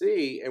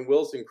ABC, and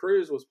Wilson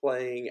Cruz was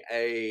playing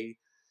a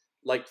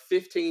like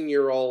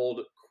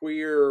 15-year-old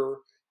queer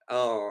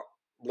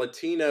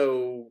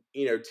Latino,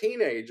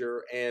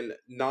 teenager, and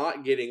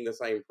not getting the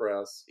same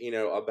press,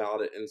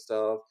 about it and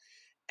stuff.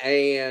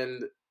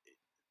 And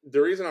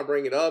the reason I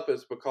bring it up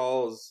is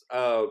because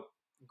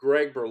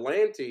Greg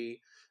Berlanti,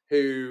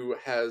 who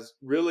has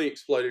really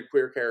exploded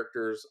queer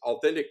characters,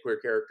 authentic queer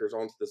characters,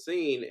 onto the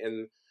scene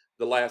in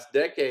the last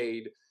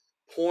decade,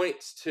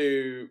 points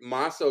to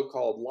My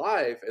So-Called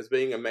Life as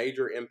being a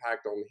major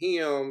impact on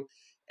him.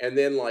 And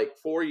then, like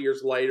 4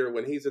 years later,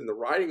 when he's in the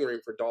writing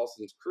room for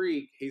Dawson's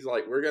Creek, he's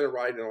like, "We're going to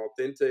write an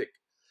authentic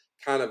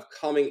kind of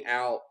coming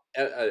out,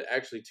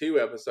 actually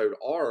 2-episode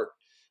arc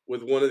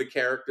with one of the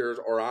characters,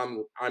 or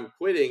I'm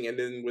quitting." And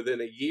then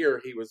within a year,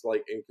 he was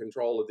like in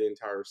control of the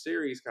entire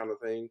series, kind of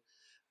thing.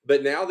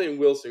 But now then,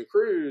 Wilson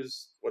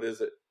Cruz, what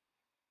is it,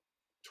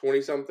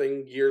 20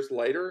 something years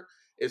later,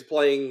 is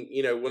playing,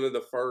 one of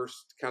the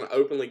first kind of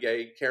openly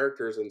gay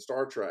characters in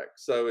Star Trek.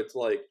 So it's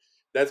like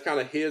that's kind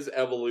of his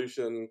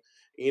evolution,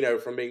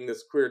 from being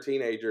this queer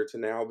teenager to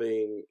now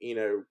being,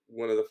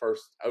 one of the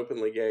first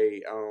openly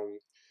gay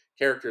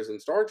characters in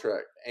Star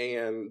Trek.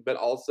 But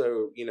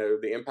also,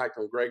 the impact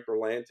on Greg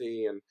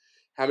Berlanti and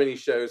how many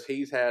shows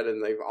he's had,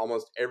 and they've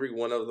almost every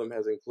one of them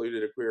has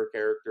included a queer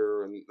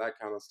character and that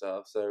kind of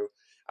stuff. So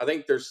I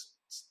think there's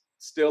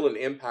still an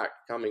impact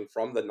coming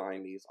from the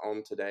 90s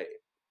on today.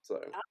 So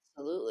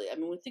Absolutely. I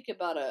mean, we think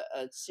about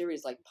a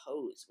series like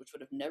Pose, which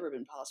would have never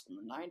been possible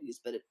in the 90s,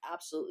 but it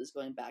absolutely is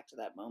going back to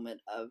that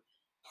moment of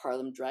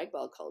Harlem drag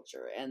ball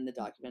culture and the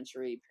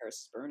documentary Paris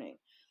is Burning,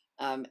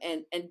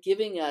 and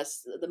giving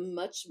us the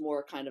much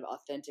more kind of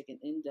authentic and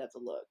in-depth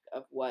look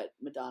of what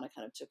Madonna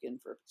kind of took in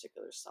for a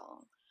particular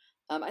song.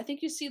 I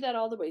think you see that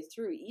all the way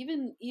through,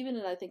 even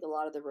in I think a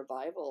lot of the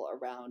revival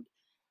around.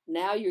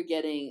 Now you're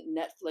getting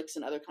Netflix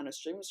and other kind of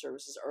streaming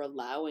services are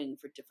allowing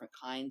for different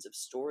kinds of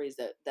stories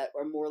that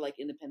are more like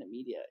independent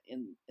media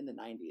in the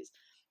 90s.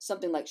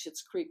 Something like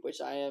Schitt's Creek, which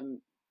I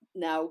am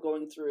now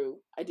going through.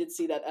 I did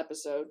see that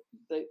episode,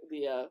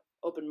 the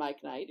open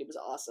mic night. It was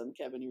awesome,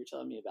 Kevin. You were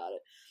telling me about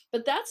it.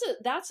 But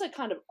that's a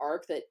kind of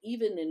arc that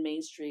even in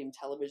mainstream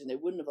television they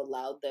wouldn't have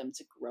allowed them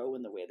to grow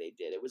in the way they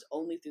did. It was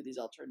only through these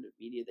alternative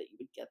media that you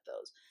would get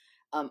those.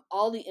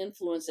 All the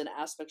influence and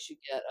aspects you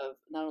get of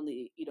not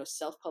only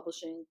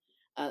self-publishing,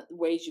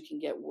 ways you can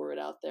get word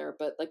out there,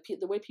 but like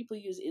the way people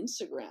use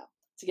Instagram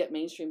to get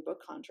mainstream book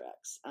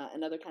contracts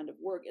and other kind of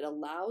work. It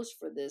allows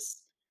for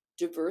this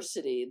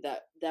diversity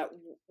that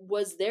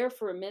was there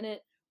for a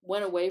minute,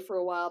 went away for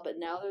a while, but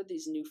now there are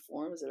these new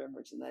forms that are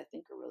emerging that I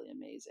think are really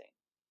amazing.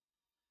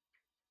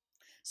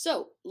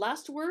 So,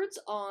 last words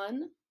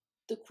on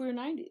the queer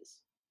 90s.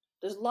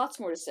 There's lots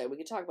more to say. We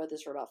could talk about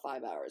this for about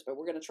 5 hours, but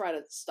we're going to try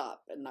to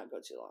stop and not go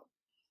too long.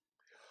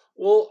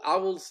 Well, I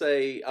will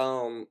say,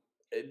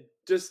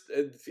 just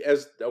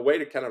as a way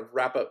to kind of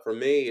wrap up for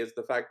me, is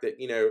the fact that,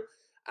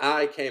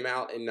 I came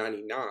out in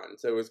 99.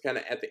 So it was kind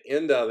of at the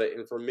end of it.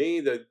 And for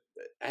me, I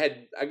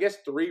had, I guess,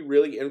 3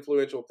 really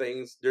influential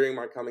things during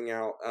my coming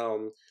out.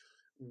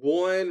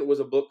 One was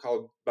a book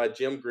by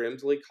Jim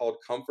Grimsley called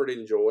Comfort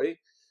and Joy.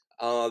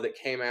 That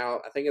came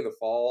out, I think, in the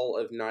fall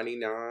of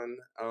 99.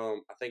 I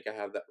think I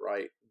have that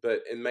right,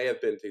 but it may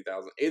have been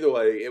 2000. Either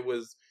way, it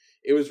was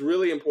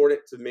really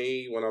important to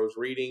me when I was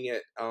reading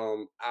it.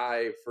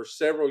 For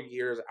several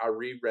years, I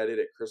reread it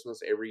at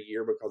Christmas every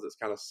year because it's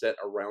kind of set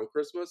around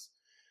Christmas.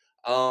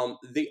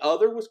 The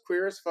other was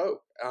Queer as Folk.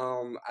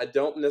 I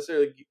don't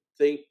necessarily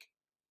think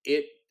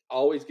it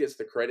always gets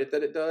the credit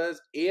that it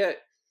does. It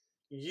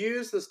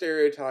use the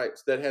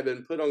stereotypes that have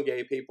been put on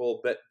gay people,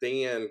 but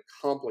then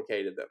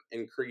complicated them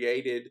and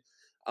created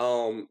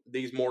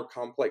these more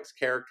complex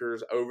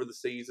characters over the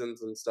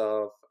seasons and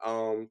stuff.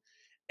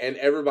 And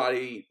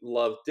everybody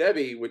loved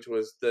Debbie, which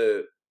was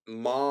the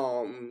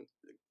mom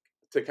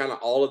to kind of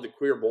all of the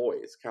queer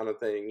boys, kind of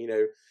thing.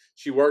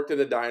 She worked in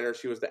a diner.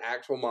 She was the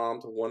actual mom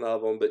to one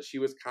of them, but she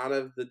was kind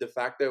of the de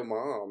facto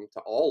mom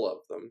to all of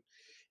them.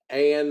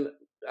 And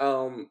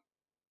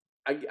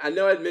I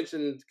know I'd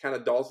mentioned kind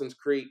of Dawson's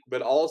Creek,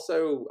 but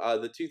also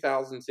the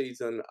 2000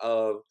 season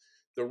of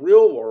The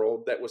Real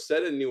World that was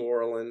set in New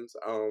Orleans.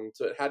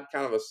 So it had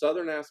kind of a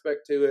Southern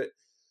aspect to it.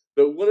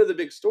 But one of the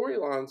big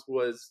storylines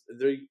was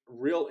the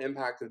real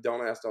impact of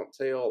Don't Ask, Don't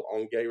Tell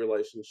on gay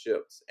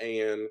relationships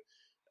and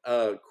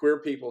queer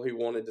people who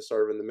wanted to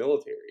serve in the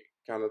military,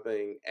 kind of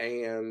thing.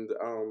 And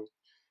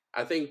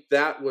I think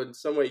that would,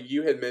 some way,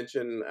 you had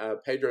mentioned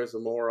Pedro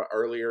Zamora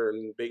earlier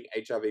and being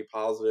HIV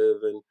positive,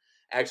 and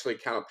actually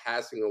kind of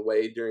passing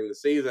away during the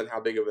season, how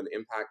big of an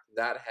impact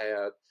that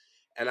had.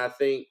 And I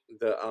think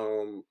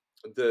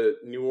the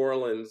New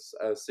Orleans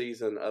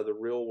season of The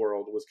Real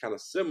World was kind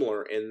of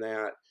similar in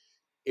that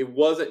it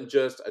wasn't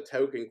just a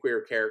token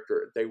queer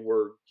character. They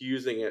were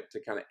using it to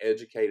kind of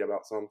educate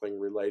about something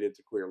related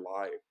to queer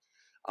life.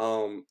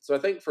 So I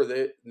think for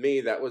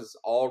me, that was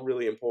all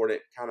really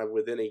important kind of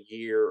within a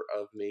year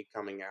of me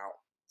coming out.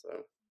 So.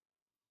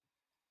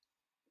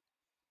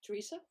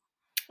 Teresa?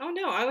 Oh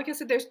no, like I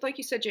said, there's, like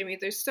you said, Jamie,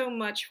 there's so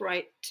much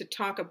right to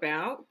talk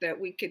about that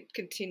we could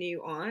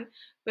continue on.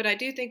 But I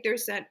do think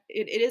there's that,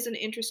 it is an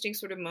interesting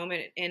sort of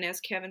moment. And as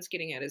Kevin's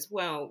getting at as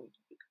well,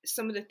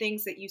 some of the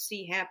things that you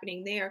see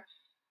happening there,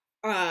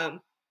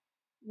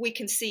 we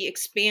can see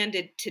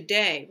expanded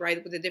today,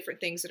 right, with the different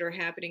things that are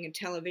happening in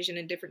television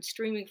and different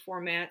streaming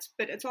formats.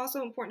 But it's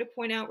also important to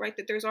point out, right,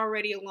 that there's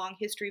already a long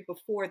history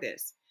before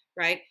this,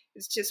 right?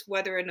 It's just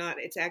whether or not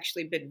it's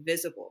actually been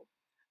visible.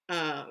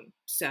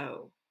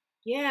 So,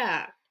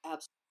 yeah.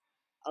 Absolutely.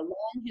 A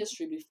long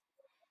history before,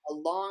 a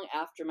long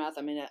aftermath.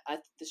 I mean, I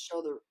think the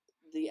show,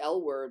 the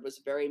L Word,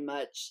 was very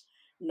much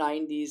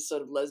 90s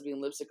sort of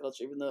lesbian lipstick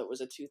culture, even though it was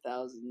a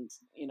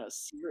 2000s,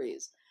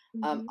 series.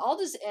 Mm-hmm. I'll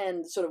just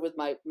end sort of with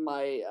my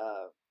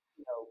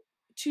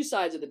two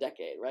sides of the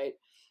decade, right?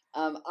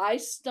 I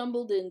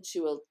stumbled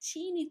into a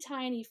teeny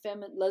tiny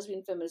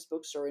lesbian feminist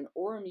bookstore in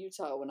Orem,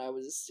 Utah when I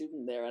was a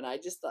student there, and I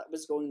just thought I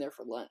was going there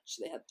for lunch.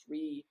 They had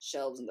 3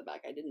 shelves in the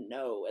back. I didn't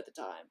know at the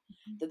time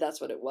that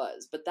that's what it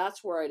was, but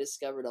that's where I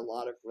discovered a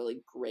lot of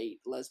really great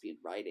lesbian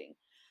writing.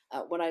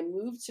 When I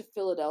moved to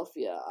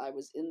Philadelphia, I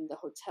was in the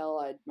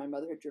hotel. My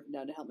mother had driven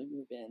down to help me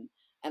move in,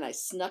 and I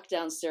snuck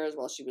downstairs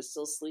while she was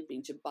still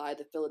sleeping to buy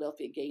the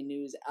Philadelphia Gay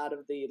News out of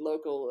the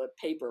local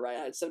paper, right?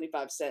 I had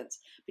 75 cents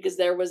because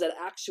there was an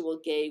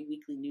actual gay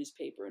weekly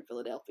newspaper in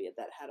Philadelphia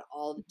that had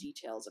all the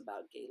details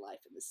about gay life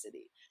in the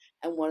city.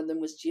 And one of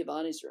them was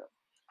Giovanni's Room.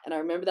 And I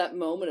remember that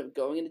moment of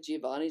going into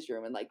Giovanni's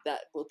room and like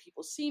that, will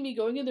people see me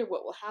going in there?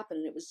 What will happen?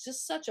 And it was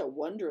just such a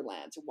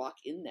wonderland to walk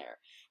in there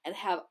and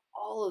have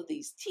all of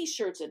these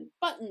t-shirts and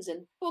buttons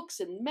and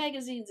books and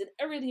magazines and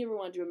everything you ever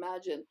wanted to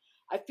imagine.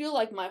 I feel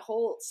like my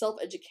whole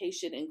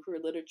self-education in queer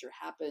literature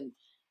happened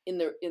in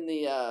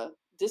the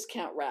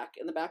discount rack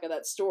in the back of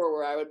that store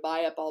where I would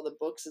buy up all the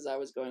books as I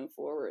was going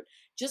forward.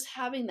 Just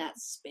having that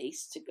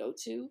space to go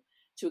to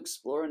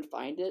explore and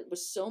find it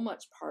was so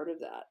much part of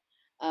that.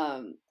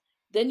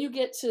 Then you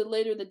get to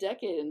later in the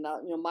decade, and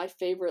my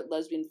favorite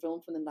lesbian film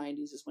from the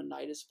 90s is When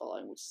Night is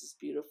Falling, which is this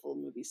beautiful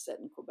movie set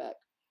in Quebec.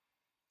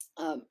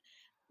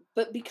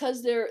 But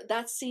because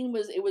that scene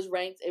was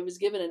ranked, it was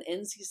given an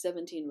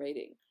NC-17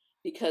 rating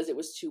because it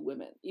was 2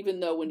 women, even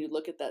though when you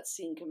look at that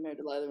scene compared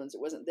to the other ones,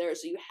 it wasn't there.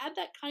 So you had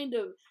that kind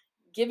of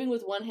giving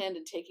with one hand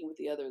and taking with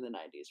the other in the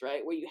 90s,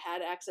 right? Where you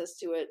had access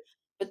to it,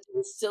 but there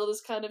was still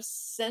this kind of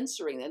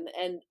censoring.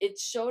 And it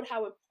showed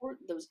how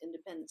important those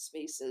independent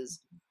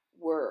spaces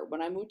were.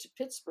 When I moved to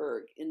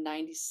Pittsburgh in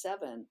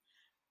 97,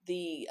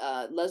 the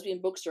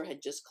lesbian bookstore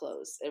had just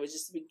closed. It was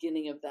just the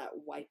beginning of that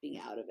wiping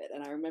out of it.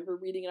 And I remember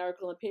reading an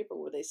article in the paper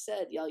where they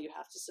said, you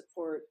have to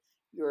support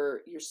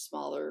your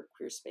smaller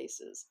queer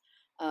spaces.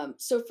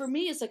 So for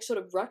me, it's like sort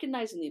of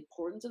recognizing the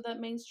importance of that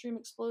mainstream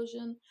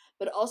explosion,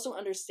 but also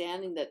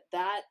understanding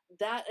that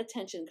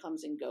attention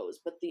comes and goes.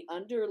 But the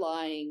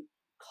underlying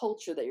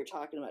culture that you're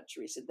talking about,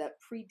 Teresa, that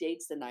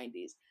predates the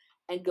 90s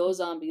and goes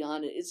on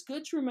beyond it. It's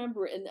good to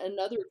remember in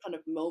another kind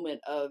of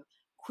moment of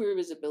queer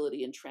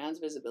visibility and trans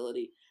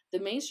visibility. The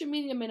mainstream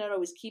media may not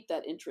always keep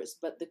that interest,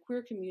 but the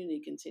queer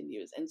community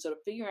continues. And sort of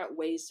figuring out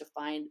ways to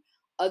find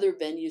other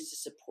venues to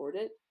support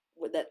it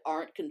that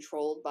aren't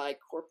controlled by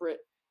corporate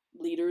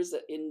leaders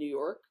in New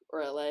York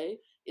or LA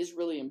is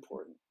really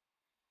important.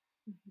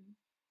 Mm-hmm.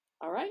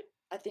 All right.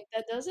 I think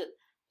that does it.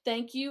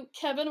 Thank you,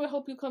 Kevin. We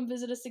hope you'll come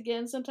visit us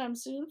again sometime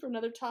soon for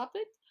another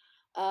topic.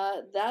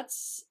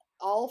 That's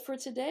all for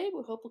today.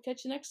 We hope we'll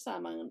catch you next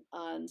time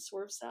on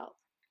Swerve South.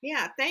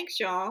 Yeah, thanks,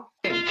 y'all.